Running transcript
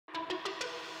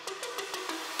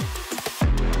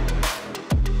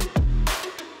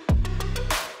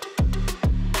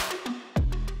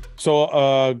So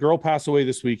a girl passed away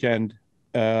this weekend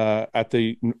at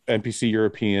the NPC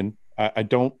European. I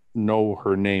don't know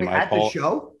her name. Wait, at the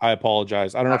show? I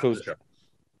apologize. I don't know if it After the was. show.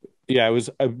 Yeah, it was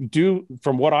due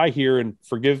from what I hear, and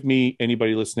forgive me,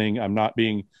 anybody listening. I'm not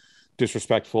being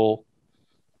disrespectful.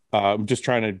 I'm just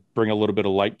trying to bring a little bit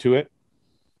of light to it.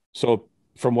 So,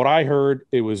 from what I heard,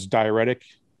 it was diuretic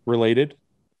related.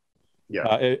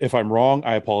 Yeah. If I'm wrong,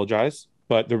 I apologize.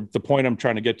 But the point I'm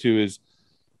trying to get to is,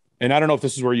 and I don't know if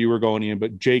this is where you were going, Ian,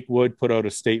 but Jake Wood put out a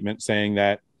statement saying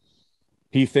that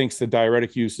he thinks the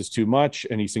diuretic use is too much,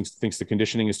 and he thinks the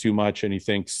conditioning is too much, and he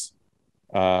thinks,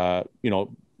 you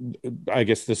know, I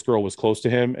guess this girl was close to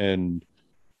him, and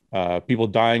people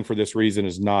dying for this reason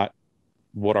is not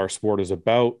what our sport is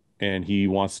about. And he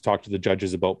wants to talk to the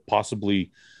judges about possibly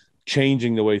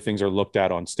changing the way things are looked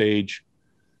at on stage.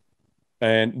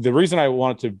 And the reason I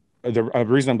wanted to, the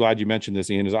reason I'm glad you mentioned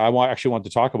this, Ian, is actually want to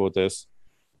talk about this.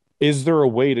 Is there a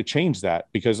way to change that?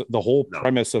 Because the whole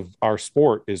premise of our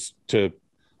sport is to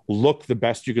look the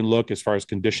best you can look as far as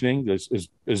conditioning,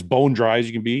 as bone dry as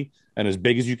you can be, and as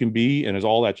big as you can be, and as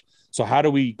all that. So how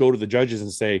do we go to the judges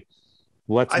and say,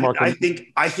 let's mark? I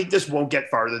think this won't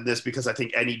get farther than this, because I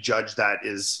think any judge that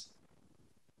is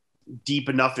deep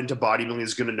enough into bodybuilding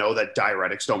is going to know that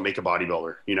diuretics don't make a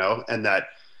bodybuilder, you know, and that,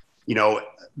 you know,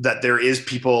 that there is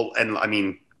people, and I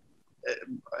mean,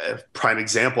 prime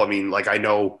example, I mean, like I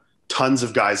know tons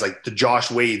of guys like the Josh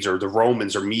Wades or the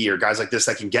Romans or me or guys like this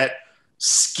that can get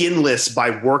skinless by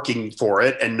working for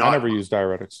it and not. I never use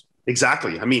diuretics.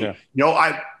 Exactly. I mean, you know,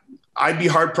 I'd be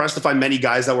hard pressed to find many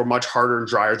guys that were much harder and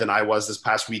drier than I was this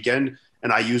past weekend.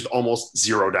 And I used almost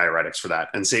zero diuretics for that.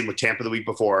 And same with Tampa the week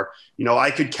before. You know, I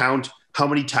could count how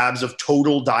many tabs of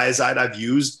total Diazide I've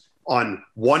used on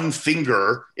one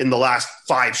finger in the last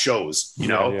 5 shows, you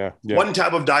know, one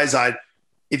tab of Diazide,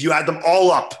 if you add them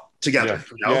all up together.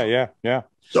 You know? Yeah.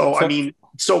 So, I mean,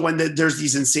 so when there's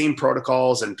these insane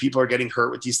protocols and people are getting hurt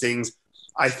with these things,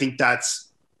 I think that's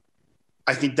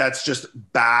just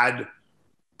bad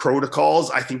protocols.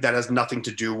 I think that has nothing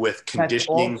to do with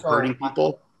conditioning, hurting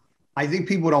people. I think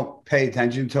people don't pay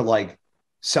attention to like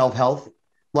self-health.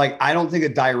 Like, I don't think a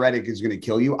diuretic is going to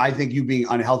kill you. I think you being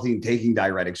unhealthy and taking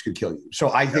diuretics could kill you.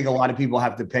 So I think a lot of people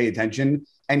have to pay attention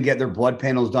and get their blood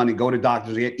panels done and go to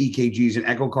doctors and get EKGs and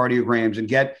echocardiograms and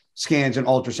get scans and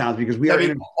ultrasounds, because we're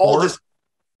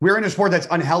in a sport that's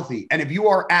unhealthy. And if you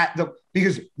are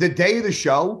because the day of the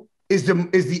show is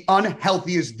the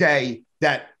unhealthiest day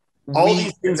that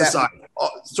these things aside,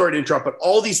 sorry to interrupt, but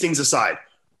all these things aside,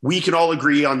 we can all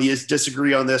agree on these,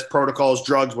 disagree on this, protocols,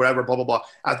 drugs, whatever, blah, blah, blah.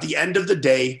 At the end of the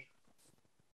day,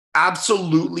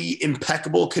 absolutely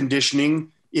impeccable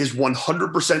conditioning is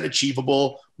 100%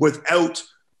 achievable without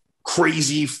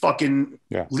crazy fucking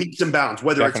leaps and bounds,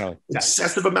 whether it's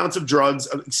excessive amounts of drugs,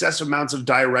 excessive amounts of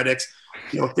diuretics,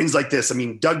 you know, things like this. I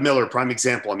mean, Doug Miller, prime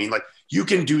example. I mean, like, you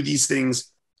can do these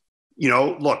things, you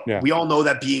know, look, we all know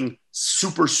that being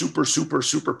super, super, super,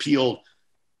 super peeled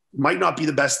might not be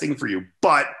the best thing for you,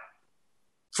 but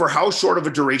for how short of a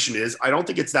duration it is, I don't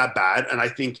think it's that bad. And I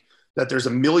think that there's a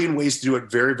million ways to do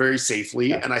it very, very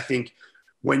safely. And I think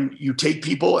when you take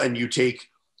people in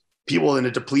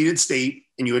a depleted state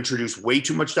and you introduce way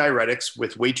too much diuretics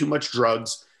with way too much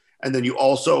drugs, and then you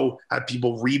also have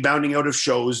people rebounding out of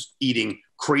shows, eating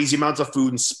crazy amounts of food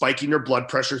and spiking their blood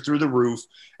pressure through the roof,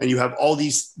 and you have all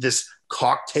this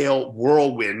cocktail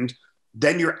whirlwind,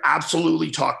 then you're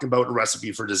absolutely talking about a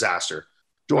recipe for disaster.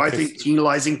 Do I think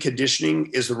penalizing conditioning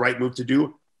is the right move to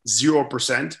do?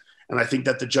 0%. And I think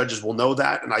that the judges will know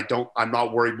that. And I'm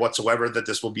not worried whatsoever that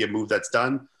this will be a move that's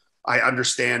done. I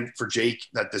understand for Jake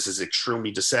that this is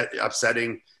extremely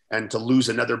upsetting, and to lose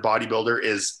another bodybuilder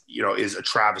is a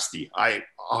travesty. I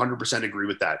 100% agree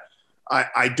with that.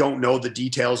 I don't know the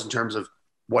details in terms of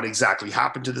what exactly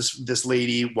happened to this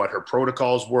lady, what her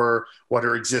protocols were, what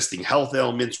her existing health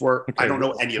ailments were. I don't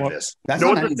know any of this. You know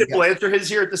what the simple answer is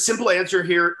here? The simple answer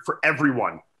here for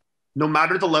everyone, no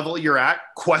matter the level you're at,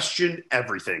 question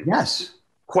everything. Yes.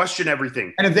 Question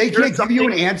everything. And if they can't give you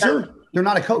an answer, they're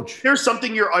not a coach. There's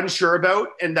something you're unsure about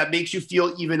and that makes you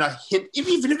feel even a hint,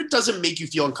 even if it doesn't make you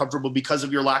feel uncomfortable because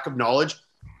of your lack of knowledge,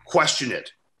 question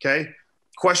it, okay?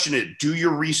 Question it. Do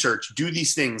your research. Do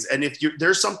these things. And if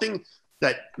there's something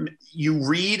that you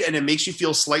read and it makes you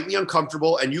feel slightly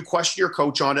uncomfortable and you question your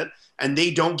coach on it and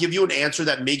they don't give you an answer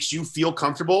that makes you feel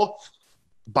comfortable,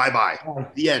 bye-bye.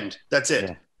 The end. That's it.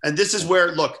 Yeah. And this is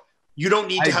where, look, you don't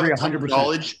need to have a ton of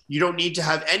knowledge. You don't need to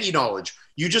have any knowledge.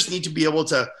 You just need to be able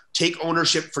to take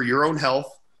ownership for your own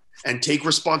health and take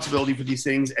responsibility for these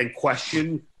things and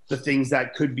question the things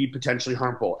that could be potentially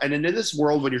harmful. And in this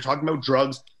world, when you're talking about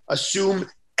drugs, assume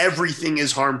everything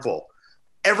is harmful.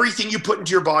 everything you put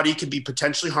into your body can be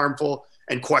potentially harmful,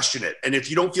 and question it. And if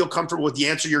you don't feel comfortable with the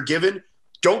answer you're given,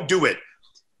 don't do it.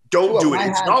 Don't do it.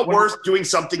 It's not worth doing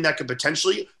something that could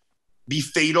potentially be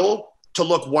fatal to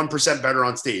look 1% better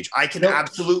on stage. I can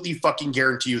absolutely fucking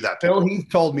guarantee you that. Phil Heath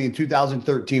told me in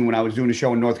 2013 when I was doing a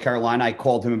show in North Carolina, I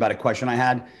called him about a question I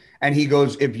had. And he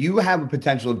goes, if you have a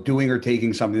potential of doing or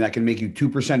taking something that can make you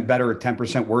 2% better or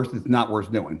 10% worse, it's not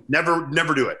worth doing. Never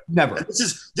do it. Never. And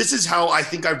this is how I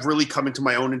think I've really come into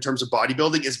my own in terms of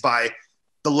bodybuilding, is by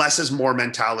the less is more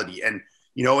mentality. And,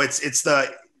 you know, it's the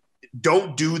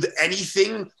don't do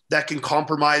anything that can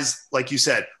compromise, like you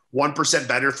said, 1%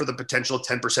 better for the potential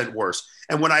 10% worse.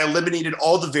 And when I eliminated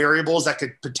all the variables that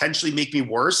could potentially make me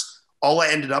worse, all I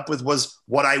ended up with was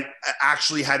what I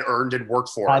actually had earned and worked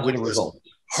for, which was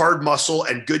hard muscle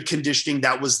and good conditioning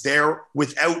that was there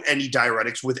without any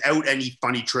diuretics, without any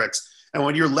funny tricks. And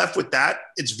when you're left with that,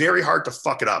 it's very hard to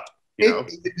fuck it up. You know?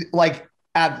 Like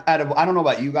out of, I don't know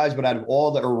about you guys, but out of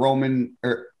all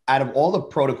the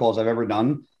protocols I've ever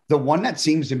done, the one that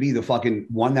seems to be the fucking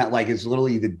one that like is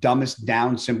literally the dumbest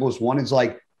down, simplest one is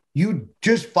like, you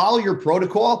just follow your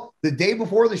protocol the day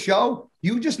before the show.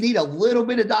 You just need a little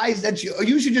bit of dyes that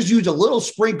you should just use a little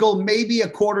sprinkle, maybe a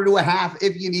quarter to a half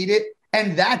if you need it.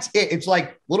 And that's it. It's like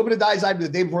a little bit of diazide the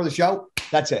day before the show.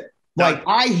 That's it. Like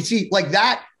I see like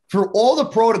that for all the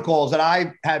protocols that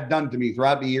I have done to me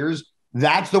throughout the years.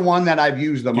 That's the one that I've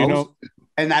used the most.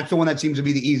 And that's the one that seems to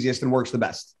be the easiest and works the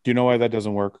best. Do you know why that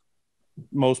doesn't work?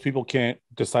 Most people can't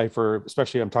decipher,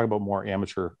 especially I'm talking about more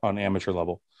amateur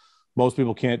level. Most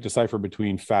people can't decipher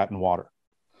between fat and water.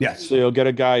 Yes. So you'll get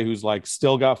a guy who's like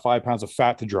still got 5 pounds of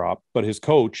fat to drop, but his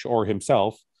coach or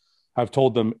himself have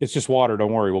told them it's just water.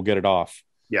 Don't worry, we'll get it off.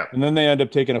 Yeah. And then they end up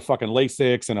taking a fucking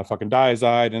Lasix and a fucking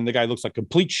diazide, and the guy looks like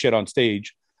complete shit on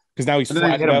stage because now he's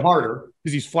flattened out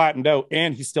because he's flattened out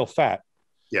and he's still fat.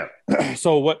 Yeah.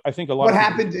 So what I think a lot what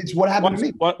happened to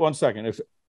me. 1 second. If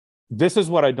this is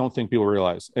what I don't think people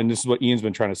realize, and this is what Ian's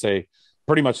been trying to say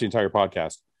pretty much the entire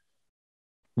podcast.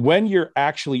 When you're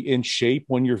actually in shape,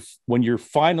 when you're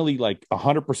finally like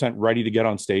 100% ready to get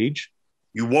on stage,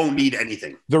 you won't need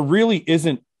anything. There really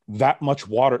isn't that much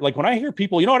water. Like when I hear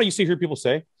people, you know what I used to hear people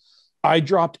say? I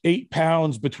dropped 8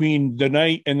 pounds between the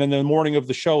night and then the morning of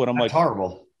the show. And I'm like,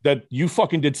 horrible. That you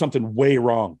fucking did something way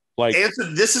wrong. Like,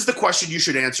 this is the question you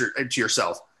should answer to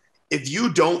yourself. If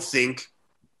you don't think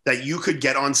that you could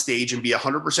get on stage and be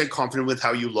 100% confident with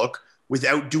how you look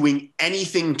without doing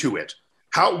anything to it,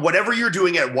 whatever you're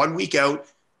doing at 1 week out,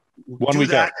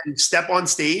 and step on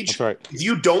stage. That's right. If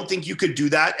you don't think you could do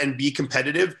that and be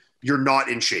competitive, you're not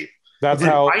in shape. That's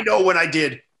how I know when I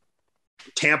did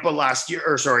Tampa last year,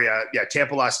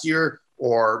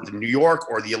 or the New York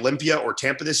or the Olympia or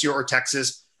Tampa this year or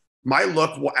Texas, my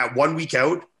look at 1 week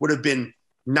out would have been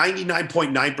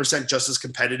 99.9% just as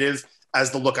competitive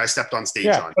as the look I stepped on stage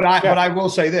on. But I will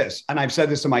say this, and I've said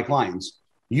this to my clients,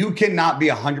 you cannot be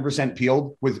 100%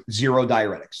 peeled with zero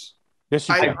diuretics. Yes,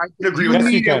 you can. I can agree with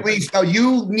that.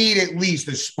 You need at least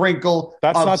a sprinkle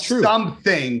of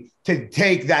something to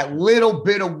take that little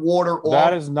bit of water off.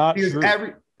 That is not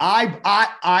true.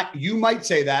 You might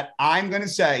say that. I'm going to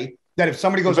say that if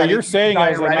somebody goes, you're saying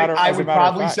diuretic, I would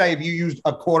probably say if you used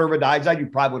a quarter of a diazide, you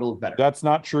probably would look better. That's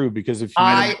not true because if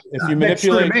you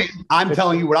manipulate, I'm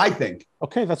telling you what I think.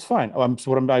 Okay, that's fine.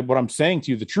 So what I'm saying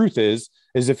to you, the truth is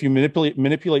if you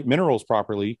manipulate minerals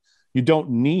properly, you don't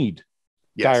need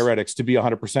diuretics to be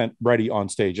 100% ready on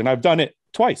stage. And I've done it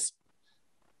twice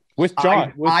with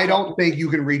John. I don't think you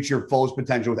can reach your fullest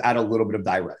potential without a little bit of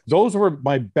diuretics. Those were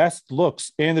my best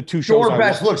looks and the two shows. Your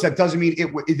best looks. That doesn't mean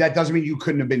that doesn't mean you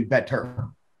couldn't have been better.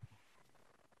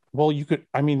 Well, you could.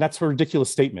 I mean, that's a ridiculous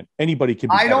statement. Anybody can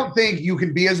be better. Don't think you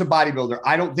can be as a bodybuilder.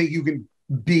 I don't think you can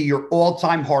be your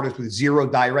all-time hardest with zero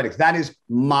diuretics. That is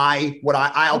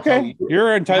I'll tell you.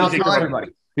 You're entitled to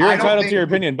everybody. You're entitled to your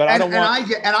opinion, but I don't want.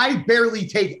 And I barely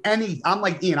take any. I'm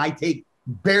like Ian. I take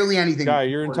barely anything. Guy,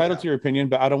 you're entitled to your opinion,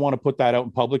 but I don't want to put that out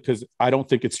in public because I don't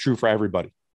think it's true for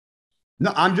everybody.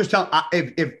 No, I'm just telling.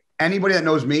 If anybody that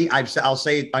knows me, I'll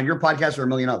say it on your podcast or a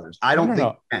million others. I don't think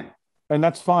you can. And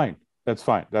that's fine. That's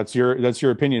fine. That's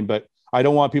your opinion. But I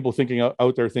don't want people thinking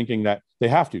out there thinking that they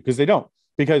have to, because they don't.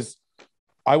 Because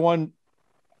I won.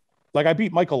 Like I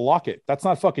beat Michael Lockett. That's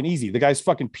not fucking easy. The guy's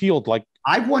fucking peeled. Like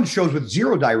I've won shows with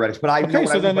zero diuretics, but I know.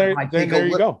 So then there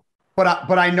you go.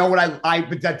 But I know what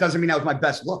but that doesn't mean that was my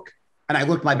best look, and I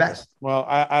looked my best. Well,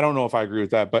 I don't know if I agree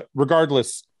with that, but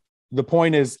regardless, the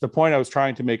point I was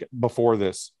trying to make before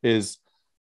this is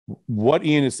what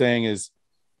Ian is saying is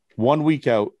 1 week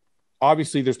out,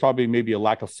 obviously there's probably maybe a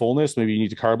lack of fullness. Maybe you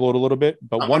need to carb load a little bit.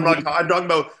 But I'm talking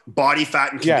about body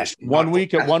fat and conditioning. One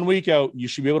week out, you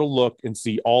should be able to look and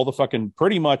see all the fucking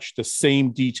pretty much the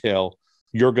same detail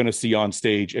you're going to see on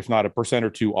stage, if not a % or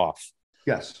 2 off.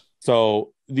 Yes.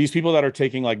 So these people that are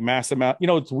taking like mass amount,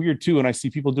 it's weird too. And I see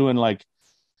people doing like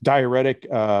diuretic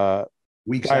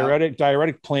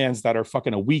plans that are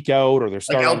fucking a week out, or they're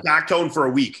starting like aldactone for a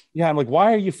week. Yeah, I'm like,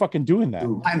 why are you fucking doing that?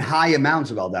 And high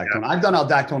amounts of aldactone. Yeah. I've done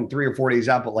aldactone 3 or 4 days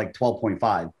out, but like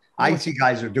 12.5. I see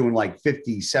guys are doing like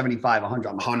 50, 75,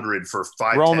 100 for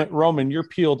 5. Roman, you're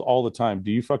peeled all the time.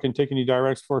 Do you fucking take any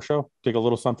diuretics for a show? Take a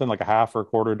little something like a half or a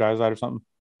quarter Diazide or something?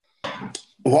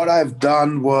 What I've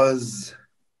done was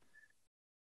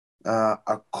a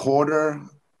quarter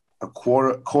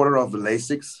of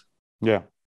Lasix. Yeah.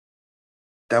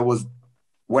 That was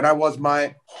when I was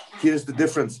here's the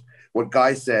difference. What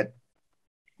Guy said,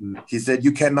 he said,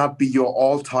 you cannot be your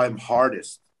all-time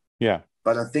hardest. Yeah.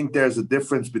 But I think there's a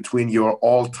difference between your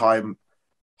all-time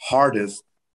hardest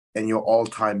and your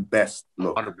all-time best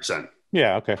look. 100%.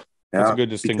 Yeah. Okay. That's a good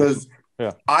distinction. Because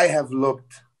I have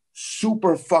looked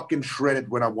super fucking shredded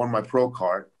when I won my pro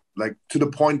card, like to the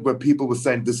point where people were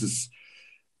saying, this is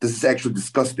actually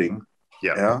disgusting.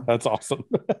 Yeah. That's awesome.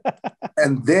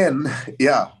 And then,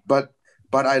 but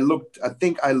I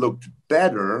think I looked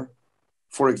better,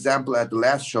 for example, at the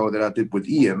last show that I did with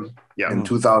Iain in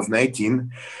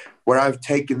 2018, where I've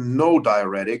taken no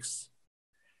diuretics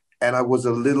and I was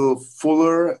a little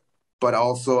fuller, but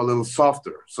also a little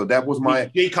softer. So that was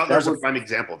Jay Cutler's a prime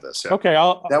example of this. Yeah. Okay.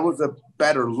 That was a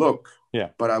better look. Yeah.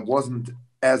 But I wasn't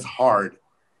as hard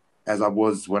as I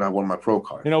was when I won my pro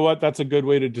card. You know what? That's a good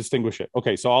way to distinguish it.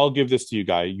 Okay, so I'll give this to you,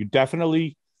 Guy. You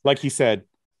definitely, like he said,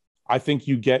 I think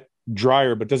you get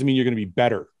drier, but doesn't mean you're going to be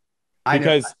better.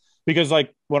 Because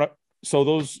like so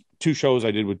those 2 shows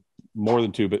I did with more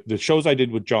than 2, but the shows I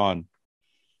did with John,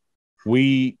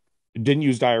 we didn't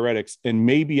use diuretics, and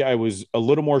maybe I was a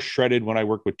little more shredded when I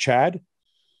worked with Chad,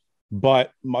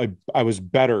 but I was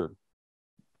better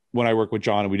when I work with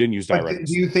John and we didn't use diuretics. But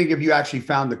do you think if you actually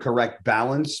found the correct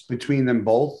balance between them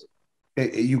both,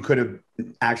 you could have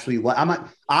actually,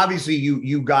 obviously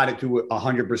you got it to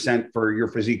 100% for your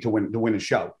physique to win a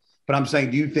show. But I'm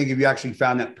saying, do you think if you actually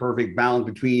found that perfect balance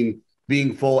between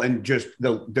being full and just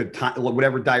the time,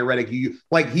 whatever diuretic you use,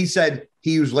 like he said,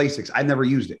 he used Lasix. I never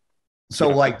used it. So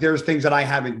like, there's things that I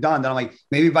haven't done that I'm like,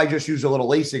 maybe if I just use a little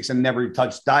Lasix and never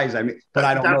touch dyes, but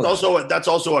I don't know. That's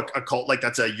also a cult. Like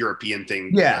that's a European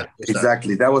thing. Yeah,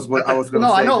 exactly. That was what I was going to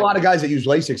say. No, I know a lot of guys that use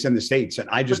Lasix in the States, and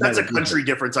I just, that's a country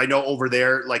difference. I know over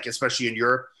there, like, especially in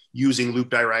Europe, using loop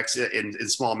diuretics in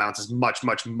small amounts is much,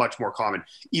 much, much more common.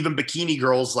 Even bikini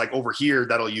girls, like over here,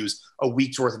 that'll use a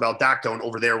week's worth of aldactone.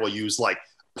 Over there, will use like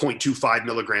 0.25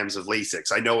 milligrams of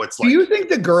Lasix. I know it's like. Do you think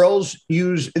the girls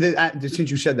use,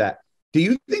 since you said that, do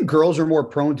you think girls are more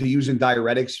prone to using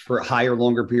diuretics for higher,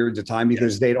 longer periods of time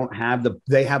because they don't have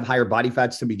they have higher body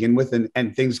fats to begin with,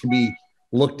 and things can be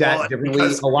looked at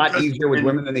differently, a lot easier with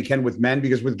women than they can with men?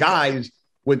 Because with guys,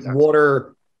 with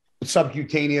water,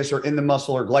 subcutaneous or in the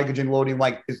muscle or glycogen loading,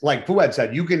 like Fouad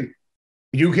said,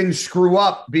 you can screw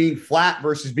up being flat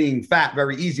versus being fat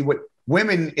very easy. With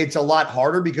women, it's a lot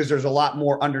harder because there's a lot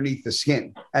more underneath the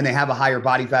skin and they have a higher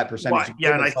body fat percentage. Right.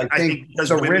 Yeah, and I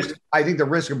think the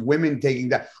risk of women taking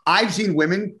that. I've seen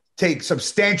women take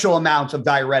substantial amounts of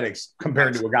diuretics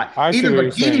compared to a guy. Even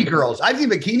bikini girls. I've seen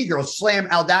bikini girls slam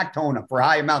aldactone for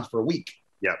high amounts for a week.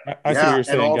 Yeah, I see what you're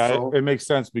saying, guys. It makes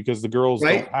sense because the girls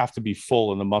don't have to be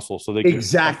full in the muscle, so they can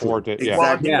afford it. Yeah.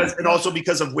 Well, and also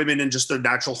because of women and just their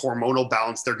natural hormonal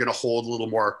balance, they're going to hold a little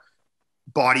more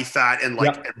body fat and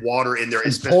and water in their,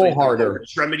 especially their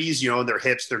extremities, their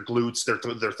hips, their glutes,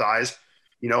 their thighs,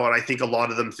 and I think a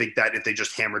lot of them think that if they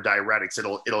just hammer diuretics,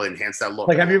 it'll enhance that look.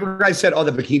 Like, have you ever guys said, "Oh,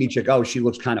 the bikini chick, she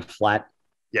looks kind of flat"?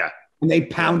 Yeah, and they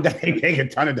pound that, they take a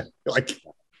ton of that,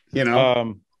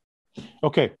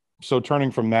 Okay, so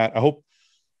turning from that, I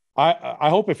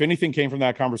hope if anything came from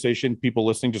that conversation, people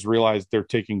listening just realize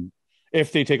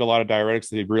if they take a lot of diuretics,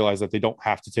 they realize that they don't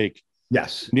have to take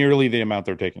nearly the amount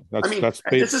they're taking.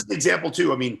 This is an example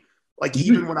too. I mean, like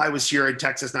even when I was here in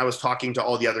Texas and I was talking to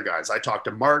all the other guys, I talked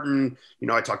to Martin,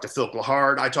 I talked to Phil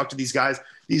Lahard, I talked to these guys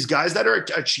that are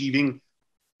achieving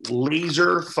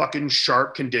laser fucking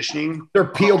sharp conditioning. They're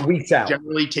peeled weeks out.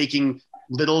 Generally taking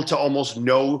little to almost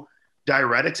no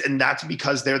diuretics. And that's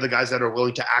because they're the guys that are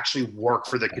willing to actually work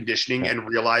for the conditioning and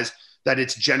realize that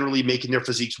it's generally making their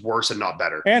physiques worse and not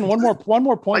better. And one more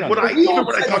point. Like I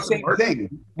talked to Martin,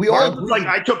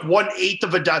 I took 1/8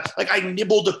 of a dot. Like I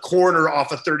nibbled a corner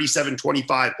off a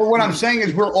 37.25. But what I'm saying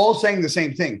is we're all saying the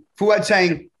same thing. Fouad's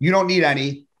saying you don't need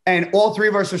any. And all three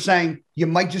of us are saying you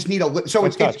might just need a little. So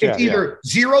it's either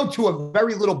 0 to a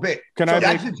very little bit.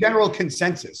 That's the general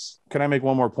consensus. Can I make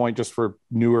one more point just for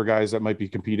newer guys that might be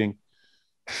competing?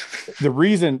 The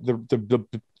reason,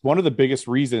 one of the biggest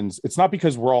reasons, it's not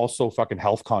because we're all so fucking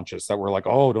health conscious that we're like,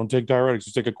 oh, don't take diuretics,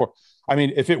 just take a quart. I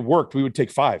mean, if it worked, we would take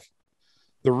 5.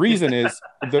 The reason is,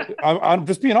 I'm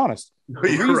just being honest.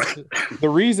 The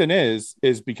reason is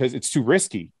because it's too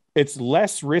risky. It's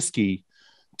less risky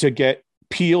to get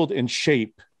peeled in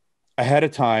shape ahead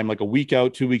of time, like a week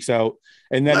out, 2 weeks out,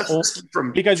 and then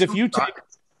because if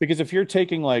you're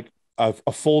taking like a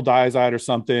full diazide or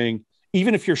something,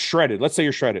 even if you're shredded, let's say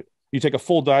you're shredded, you take a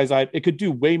full diazide, it could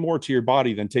do way more to your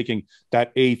body than taking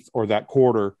that 1/8 or that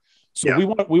quarter. So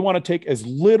we want to take as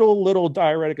little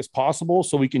diuretic as possible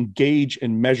so we can gauge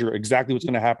and measure exactly what's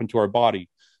going to happen to our body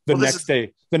the next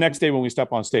day when we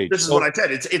step on stage. This is what I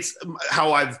said. It's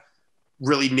how I've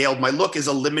really nailed my look, is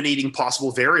eliminating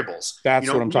possible variables. That's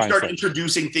what I'm trying to say. Start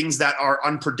introducing things that are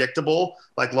unpredictable,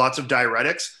 like lots of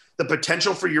diuretics. The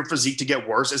potential for your physique to get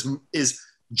worse is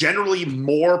generally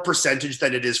more percentage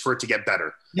than it is for it to get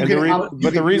better.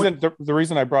 The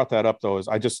reason I brought that up though is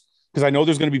because I know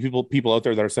there's going to be people out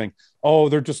there that are saying, "Oh,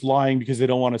 they're just lying because they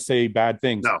don't want to say bad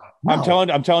things." No.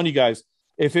 I'm telling you guys,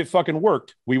 if it fucking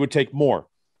worked, we would take more.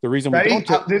 The reason we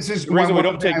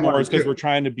don't take more is because we're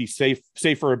trying to be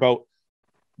safer about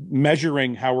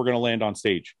measuring how we're going to land on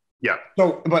stage. Yeah.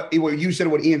 So, but what you said,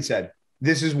 what Iain said,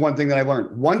 this is one thing that I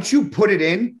learned. Once you put it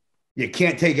in, you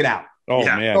can't take it out. Oh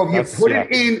man! So if you put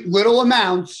it in little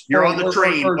amounts, you're on the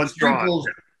train.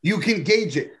 You can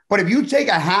gauge it. But if you take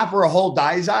a half or a whole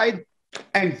diazide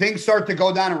and things start to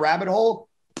go down a rabbit hole,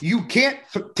 you can't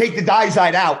take the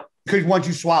diazide out because once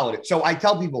you swallowed it. So I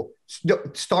tell people,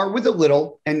 start with a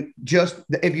little, and just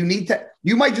if you need to,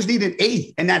 you might just need an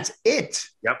 1/8, and that's it.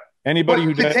 Yep. Anybody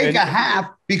who can take a half,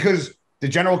 because the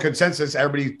general consensus,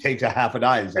 everybody takes a half a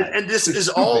diazide. And this is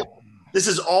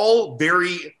all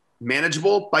very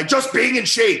manageable by just being in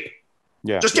shape.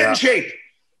 Yeah. Just get in shape.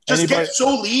 Just get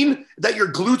so lean that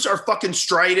your glutes are fucking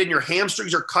striated, your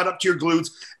hamstrings are cut up to your glutes,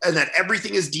 and that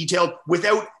everything is detailed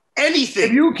without anything.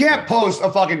 If you can't post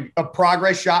a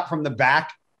progress shot from the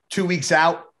back 2 weeks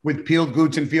out with peeled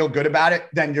glutes and feel good about it,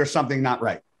 then there's something not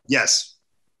right. Yes.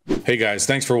 Hey guys,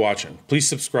 thanks for watching. Please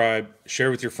subscribe,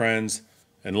 share with your friends,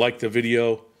 and like the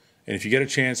video. And if you get a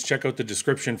chance, check out the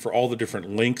description for all the different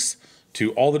links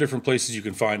to all the different places you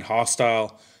can find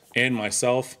Hostile and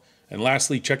myself. And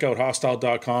lastly, check out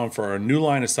hostile.com for our new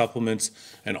line of supplements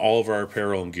and all of our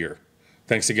apparel and gear.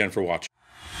 Thanks again for watching.